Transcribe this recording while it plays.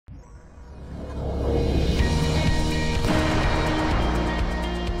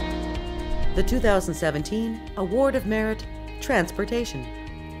The 2017 Award of Merit, Transportation.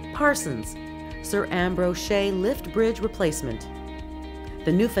 Parsons, Sir Ambrose Shea Lift Bridge Replacement.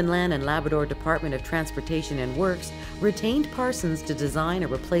 The Newfoundland and Labrador Department of Transportation and Works retained Parsons to design a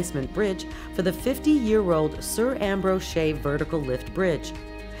replacement bridge for the 50-year-old Sir Ambrose Shea Vertical Lift Bridge.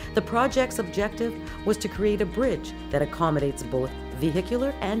 The project's objective was to create a bridge that accommodates both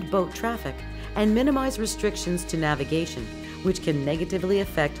vehicular and boat traffic and minimize restrictions to navigation, which can negatively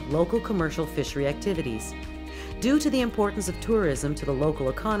affect local commercial fishery activities. Due to the importance of tourism to the local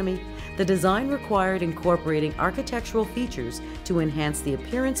economy, the design required incorporating architectural features to enhance the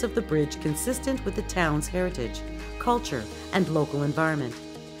appearance of the bridge consistent with the town's heritage, culture, and local environment.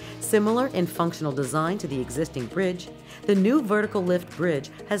 Similar in functional design to the existing bridge, the new vertical lift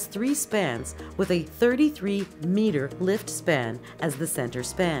bridge has 3 spans with a 33-meter lift span as the center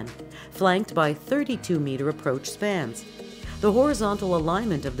span, flanked by 32-meter approach spans. The horizontal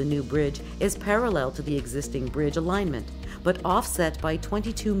alignment of the new bridge is parallel to the existing bridge alignment, but offset by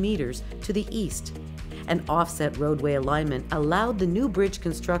 22 meters to the east. An offset roadway alignment allowed the new bridge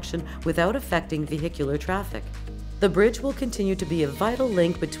construction without affecting vehicular traffic. The bridge will continue to be a vital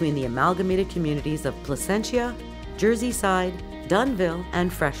link between the amalgamated communities of Placentia, Jersey Side, Dunnville,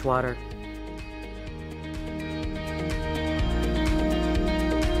 and Freshwater.